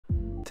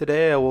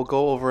Today I will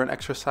go over an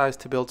exercise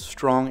to build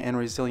strong and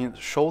resilient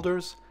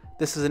shoulders.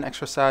 This is an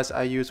exercise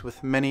I use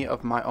with many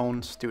of my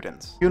own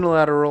students.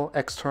 Unilateral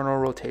external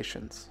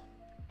rotations.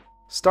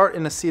 Start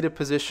in a seated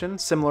position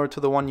similar to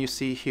the one you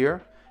see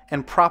here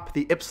and prop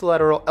the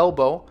ipsilateral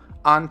elbow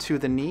onto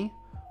the knee.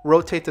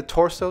 Rotate the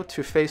torso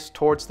to face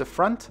towards the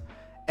front,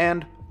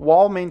 and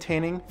while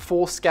maintaining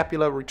full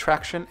scapular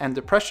retraction and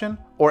depression,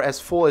 or as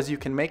full as you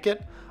can make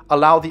it,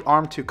 allow the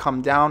arm to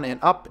come down and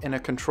up in a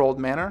controlled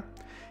manner.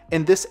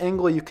 In this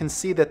angle, you can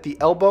see that the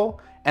elbow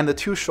and the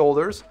two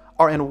shoulders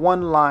are in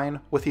one line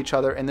with each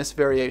other in this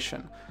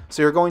variation.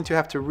 So you're going to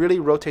have to really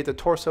rotate the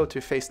torso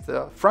to face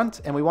the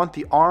front, and we want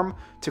the arm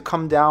to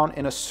come down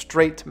in a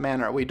straight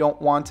manner. We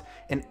don't want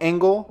an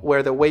angle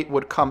where the weight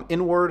would come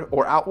inward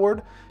or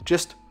outward,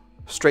 just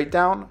straight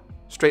down,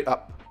 straight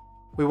up.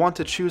 We want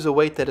to choose a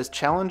weight that is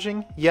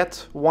challenging,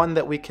 yet one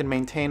that we can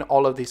maintain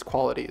all of these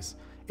qualities.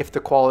 If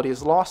the quality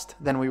is lost,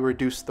 then we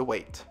reduce the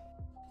weight.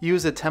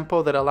 Use a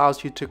tempo that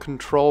allows you to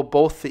control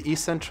both the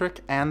eccentric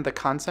and the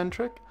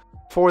concentric.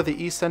 For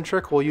the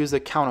eccentric, we'll use a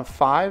count of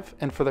 5,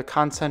 and for the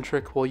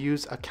concentric, we'll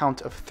use a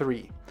count of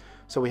 3.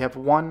 So we have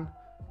 1,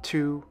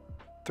 2,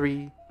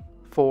 3,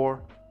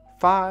 4,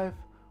 5,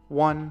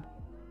 1,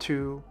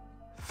 2,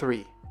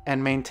 3.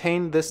 And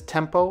maintain this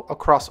tempo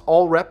across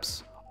all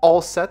reps,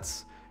 all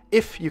sets.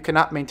 If you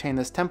cannot maintain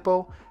this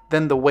tempo,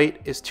 then the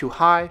weight is too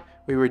high.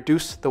 We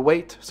reduce the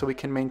weight so we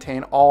can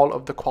maintain all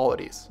of the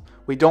qualities.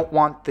 We don't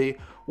want the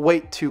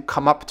weight to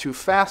come up too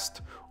fast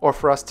or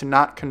for us to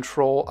not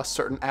control a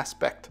certain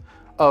aspect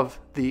of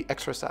the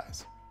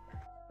exercise.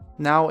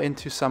 Now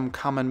into some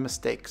common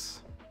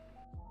mistakes.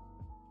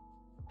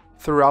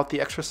 Throughout the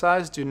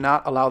exercise, do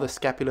not allow the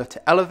scapula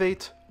to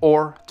elevate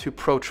or to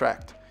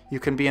protract. You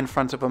can be in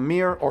front of a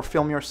mirror or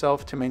film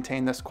yourself to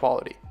maintain this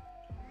quality.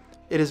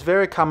 It is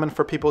very common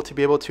for people to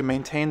be able to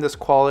maintain this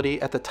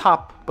quality at the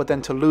top, but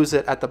then to lose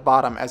it at the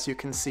bottom, as you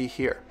can see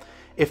here.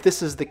 If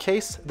this is the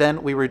case,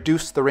 then we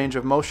reduce the range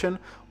of motion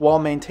while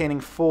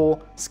maintaining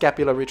full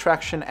scapular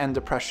retraction and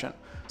depression.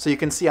 So you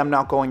can see I'm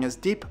not going as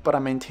deep, but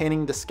I'm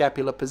maintaining the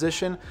scapula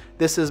position.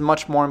 This is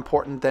much more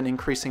important than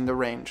increasing the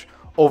range.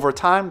 Over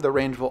time, the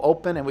range will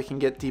open and we can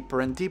get deeper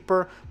and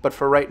deeper, but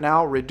for right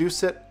now,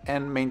 reduce it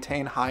and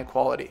maintain high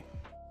quality.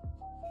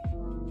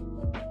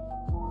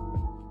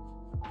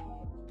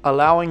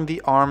 Allowing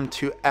the arm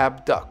to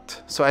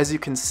abduct. So as you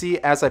can see,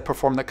 as I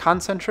perform the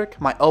concentric,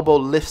 my elbow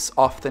lifts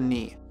off the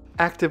knee.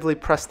 Actively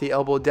press the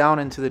elbow down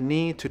into the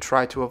knee to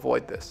try to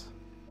avoid this.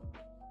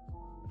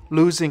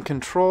 Losing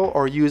control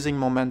or using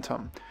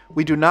momentum.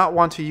 We do not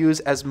want to use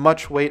as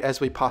much weight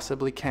as we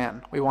possibly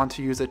can. We want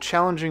to use a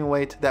challenging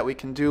weight that we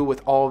can do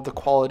with all of the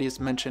qualities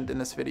mentioned in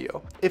this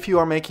video. If you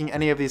are making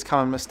any of these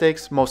common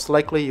mistakes, most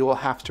likely you will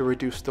have to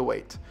reduce the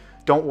weight.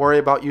 Don't worry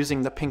about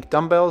using the pink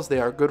dumbbells,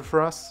 they are good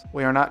for us.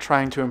 We are not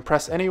trying to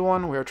impress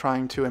anyone, we are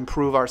trying to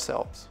improve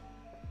ourselves.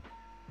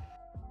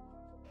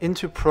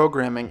 Into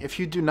programming, if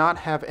you do not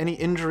have any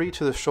injury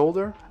to the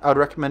shoulder, I would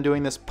recommend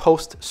doing this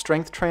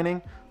post-strength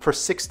training for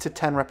 6 to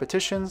 10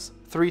 repetitions,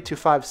 3 to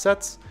 5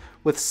 sets,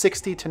 with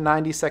 60 to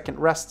 90 second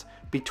rest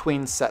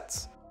between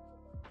sets.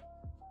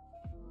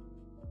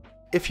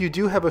 If you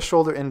do have a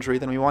shoulder injury,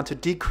 then we want to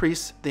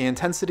decrease the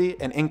intensity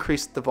and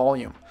increase the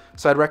volume.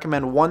 So I'd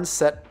recommend 1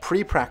 set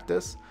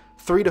pre-practice,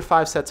 3 to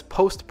 5 sets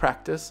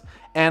post-practice,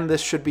 and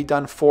this should be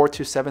done 4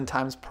 to 7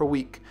 times per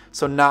week,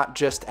 so not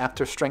just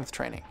after strength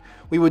training.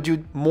 We would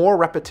do more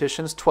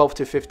repetitions, 12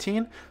 to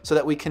 15, so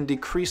that we can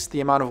decrease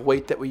the amount of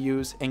weight that we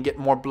use and get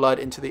more blood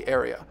into the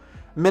area.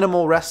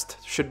 Minimal rest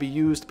should be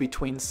used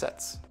between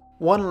sets.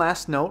 One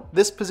last note,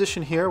 this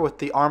position here with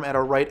the arm at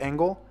a right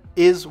angle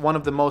is one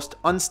of the most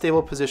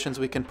unstable positions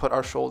we can put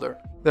our shoulder.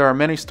 There are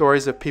many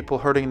stories of people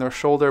hurting their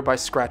shoulder by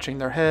scratching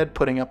their head,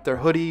 putting up their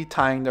hoodie,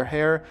 tying their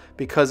hair,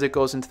 because it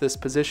goes into this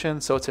position,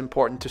 so it's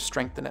important to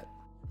strengthen it.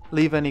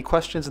 Leave any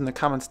questions in the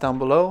comments down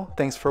below.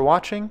 Thanks for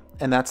watching,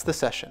 and that's the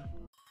session.